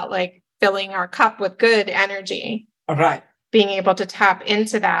talking about, like filling our cup with good energy. All right. Being able to tap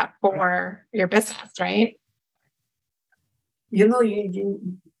into that for your business, right? We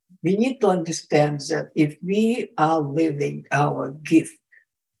need to understand that if we are living our gift,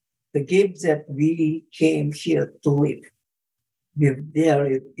 the gift that we came here to live, we're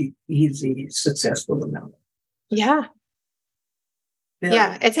very easy, successful now. Yeah.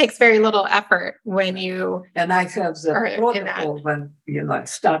 Yeah, it takes very little effort when you... And I have the protocol when, I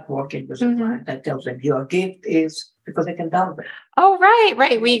start working with a client, I tell them your gift is, because they can download it. Oh,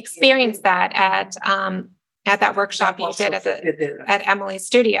 right. We experienced that at that workshop you did at Emily's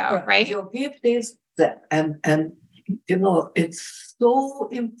studio, right? Your gift is that, and it's so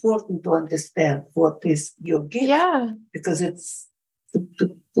important to understand what is your gift. Yeah. Because it's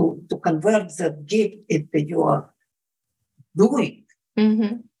to convert that gift into your doing.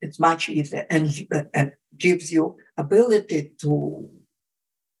 Mm-hmm. It's much easier and gives you ability to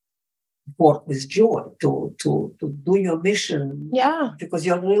work with joy, to do your mission. Yeah. Because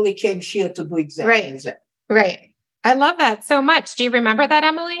you really came here to do exactly that. Right. I love that so much. Do you remember that,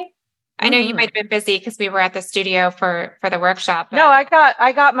 Emily? I know you might have been busy because we were at the studio for the workshop. But... No,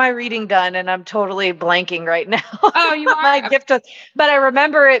 I got my reading done and I'm totally blanking right now. Oh, you are? My gift was, but I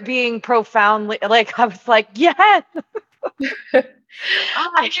remember it being profoundly, like, I was like, yes.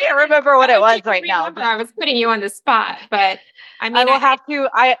 I can't remember what it was right now. I was putting you on the spot, but I mean, I will have to.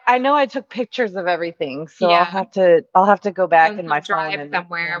 I know I took pictures of everything, so I'll have to go back in my phone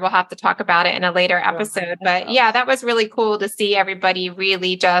somewhere. We'll have to talk about it in a later episode. But yeah, that was really cool to see everybody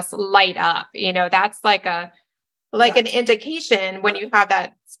really just light up. That's like an indication when you have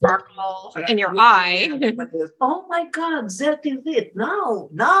that sparkle in your eye. Oh my God, that is it. Now,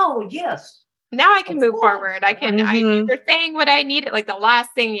 yes. Now I can move forward. You're saying what I needed, like the last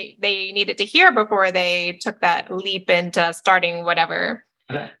thing they needed to hear before they took that leap into starting whatever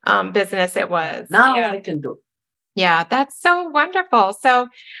business it was. Now I can do it. Yeah, that's so wonderful. So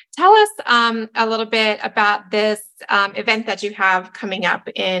tell us a little bit about this event that you have coming up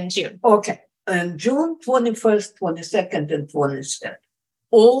in June. Okay. On June 21st, 22nd, and 23rd,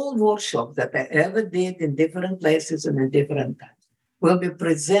 all workshops that I ever did in different places and in different times will be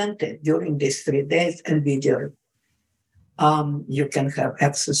presented during these 3 days and video. You can have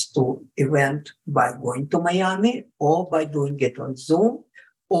access to event by going to Miami or by doing it on Zoom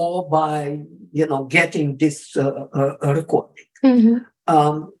or by, getting this recording.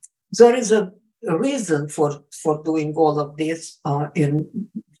 Mm-hmm. There is a reason for doing all of this in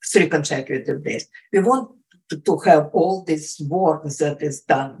 3 consecutive days. We want to have all this work that is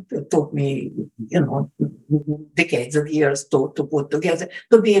done. It took me, decades of years to put together,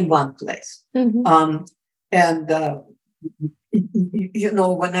 to be in one place. Mm-hmm.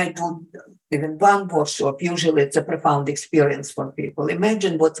 When I do even one workshop, usually it's a profound experience for people.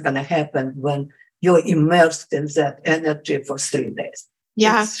 Imagine what's going to happen when you're immersed in that energy for 3 days.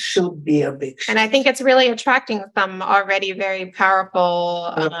 Yeah. It should be a big shift. And I think it's really attracting some already very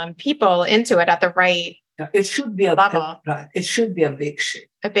powerful people into it at the right it should be level. It should be a big shift.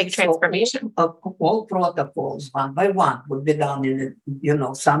 A big transformation. So all protocols, one by one, will be done in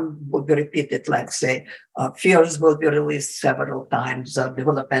it. Some will be repeated, like say, fears will be released several times,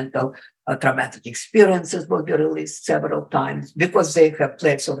 developmental traumatic experiences will be released several times because they have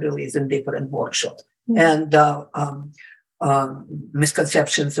place of release in different workshops. Mm-hmm. And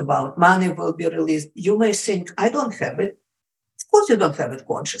misconceptions about money will be released. You may think, I don't have it. Of course you don't have it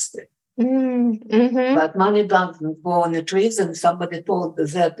consciously. Mm-hmm. But money doesn't go on the trees, and somebody told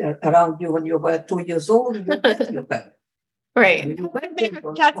that around you when you were 2 years old, you have it. Right.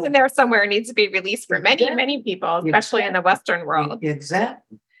 That's in there somewhere needs to be released for many people, especially in the Western world.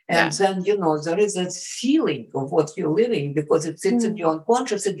 Exactly. And then, there is a ceiling of what you're living because it sits in your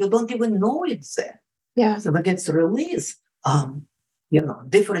unconscious and you don't even know it's there. Yeah. So when it's released,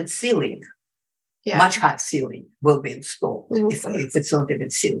 different ceiling, much higher ceiling will be installed if it's not even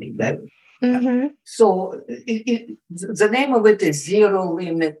ceiling level. Mm-hmm. So the name of it is Zero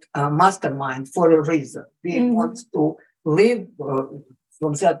Limit Mastermind for a reason. We want to live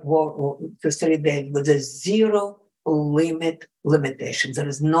from that to 3 days with a zero limit limitation. There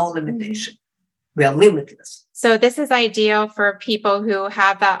is no limitation. We are limitless. So this is ideal for people who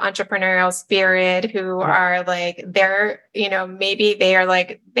have that entrepreneurial spirit, who are like, maybe they are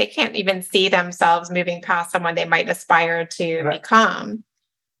like, they can't even see themselves moving past someone they might aspire to become.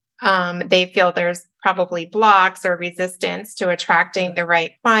 They feel there's probably blocks or resistance to attracting the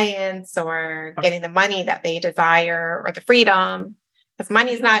right clients or getting the money that they desire or the freedom. Because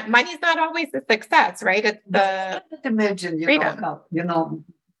money's not always a success, right? It's the imagine, freedom.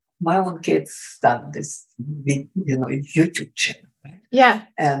 My own kids started this YouTube channel. Right? Yeah.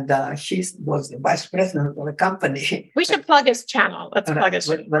 And he was the vice president of a company. We should plug his channel. Let's plug his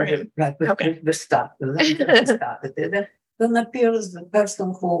channel. Right. Okay. We started. Then appears the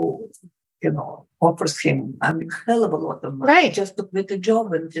person who, offers him a hell of a lot of money just to quit a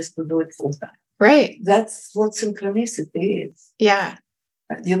job and just to do it full time. Right. That's what synchronicity is. Yeah.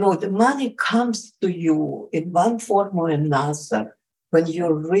 The money comes to you in one form or another when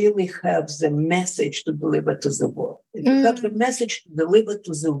you really have the message to deliver to the world. If you have the message to deliver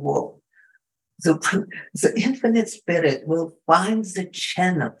to the world, the infinite spirit will find the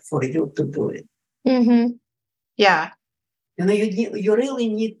channel for you to do it. Mm-hmm. Yeah. You really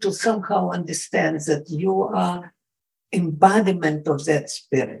need to somehow understand that you are embodiment of that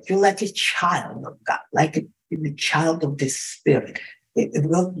spirit. You're like a child of God, like a child of this spirit.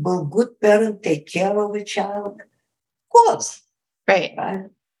 Will good parent take care of a child? Of course. Right.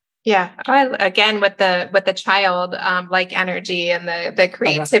 Yeah. Again, with the child, like energy and the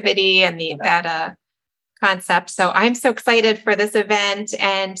creativity and that concept. So I'm so excited for this event.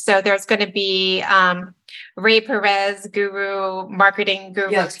 And so there's going to be Ray Perez, marketing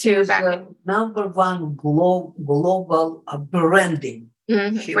guru, too. Number one global branding.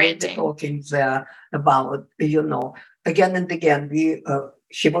 He will be talking there about, again and again, he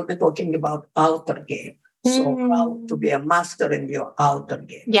will be talking about outer game. So how to be a master in your outer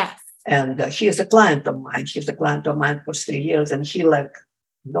game. Yes. And he is a client of mine. He's a client of mine for 3 years. And he, like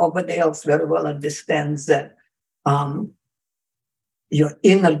nobody else, very well understands that your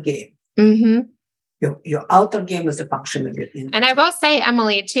inner game. Mm-hmm. Your outer game is a function of your inner. And I will say,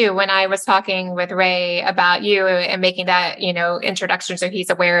 Emily, too, when I was talking with Ray about you and making that, introduction, so he's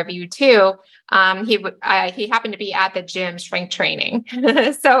aware of you too. He happened to be at the gym strength training.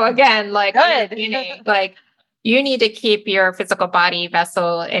 So again, you need to keep your physical body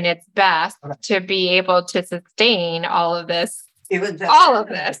vessel in its best to be able to sustain all of this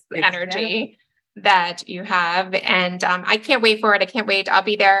energy that you have. And I can't wait for it. I can't wait. I'll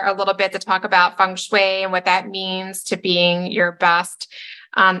be there a little bit to talk about feng shui and what that means to being your best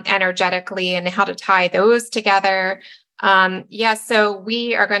energetically and how to tie those together. So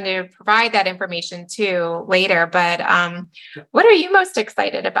we are going to provide that information too later. But what are you most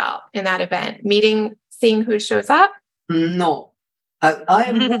excited about in that event? Seeing who shows up? No, I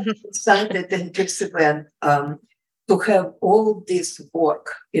am excited in this event to have all this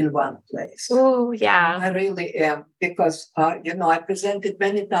work in one place. Oh, yeah. I really am, because, I presented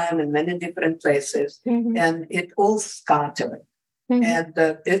many times in many different places, and it all scattered. And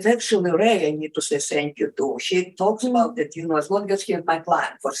it's actually Ray, I need to say thank you to. She talks about it, as long as he's my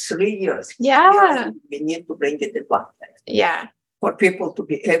client for 3 years. Yeah. We need to bring it in one place. Yeah. For people to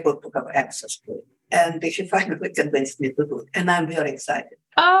be able to have access to it. And she finally convinced me to do it. And I'm very excited.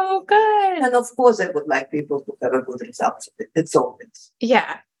 Oh, good. And of course, I would like people to have a good results of it. It's obvious.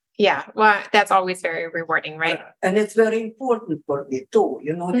 Yeah. Yeah. Well, that's always very rewarding, right? And it's very important for me too.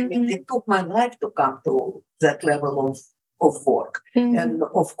 It took my life to come to that level of work. And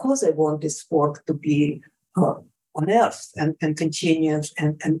of course, I want this work to be on earth and continuous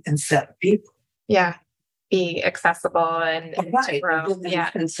and serve people. Yeah. Be accessible and to grow.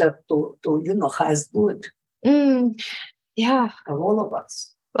 And serve to highest good. Yeah. Of all of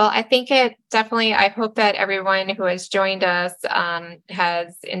us. Well, I think I hope that everyone who has joined us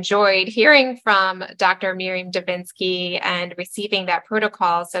has enjoyed hearing from Dr. Miriam Dubinsky and receiving that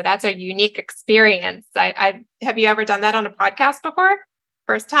protocol. So that's a unique experience. Have you ever done that on a podcast before?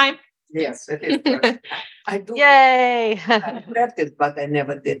 First time? Yes, it is. I do. Yay! I practiced, but I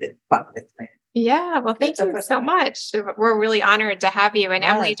never did it publicly. Yeah, well, thank you so much. We're really honored to have you. And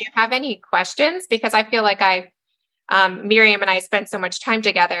Emily, do you have any questions? Because I feel like Miriam and I spent so much time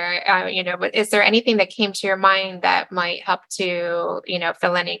together, but is there anything that came to your mind that might help to,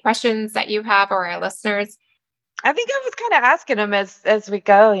 fill any questions that you have or our listeners? I think I was kind of asking them as we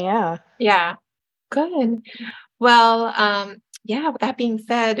go. Yeah. Yeah. Good. Well, with that being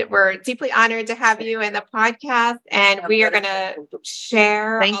said, we're deeply honored to have you in the podcast, and we are going to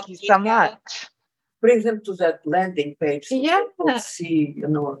share. Thank you so much. Bring them to that landing page. Yeah. See,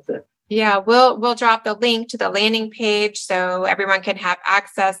 Yeah, we'll drop the link to the landing page so everyone can have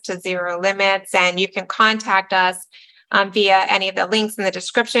access to Zero Limits, and you can contact us via any of the links in the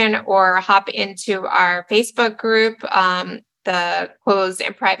description or hop into our Facebook group, the closed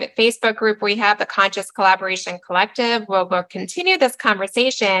and private Facebook group. We have the Conscious Collaboration Collective. We'll continue this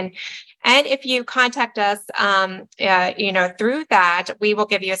conversation. And if you contact us, through that, we will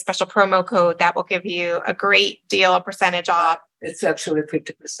give you a special promo code that will give you a great deal, a percentage off. It's actually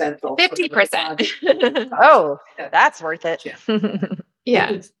 50% off. 50%. Oh, that's worth it.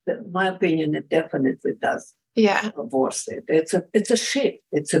 Yeah. In my opinion, it definitely does. Yeah. Worth it. It's a shift.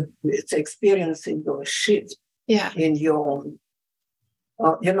 It's experiencing a shift. Yeah. In your own.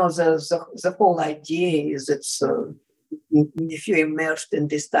 The whole idea is if you're immersed in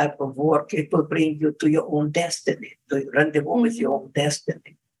this type of work, it will bring you to your own destiny, to rendezvous with your own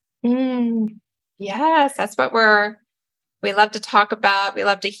destiny. Yes, that's what we love to talk about. We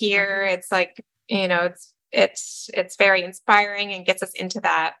love to hear. It's like, it's very inspiring and gets us into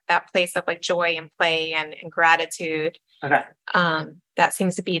that place of like joy and play and gratitude. Okay. That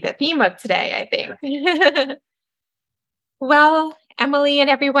seems to be the theme of today, I think. Well, Emily and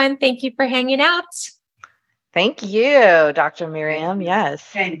everyone, thank you for hanging out. Thank you, Dr. Miriam. Yes.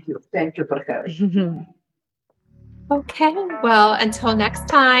 Thank you. Thank you for having me. Okay. Well, until next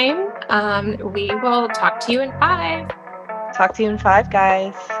time, we will talk to you in 5. Talk to you in 5,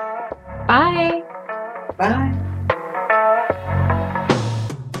 guys. Bye. Bye.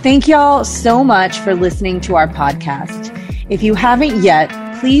 Thank y'all so much for listening to our podcast. If you haven't yet,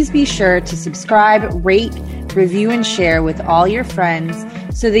 please be sure to subscribe, rate, review, and share with all your friends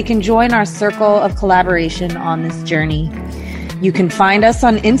so they can join our circle of collaboration on this journey. You can find us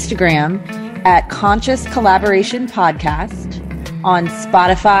on Instagram at Conscious Collaboration Podcast, on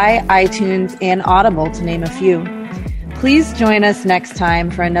Spotify, iTunes, and Audible, to name a few. Please join us next time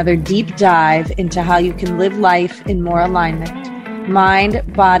for another deep dive into how you can live life in more alignment, mind,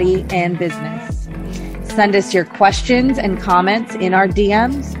 body, and business. Send us your questions and comments in our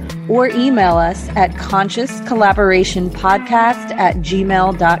DMs or email us at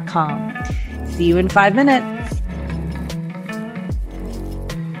consciouscollaborationpodcast@gmail.com. See you in 5 minutes.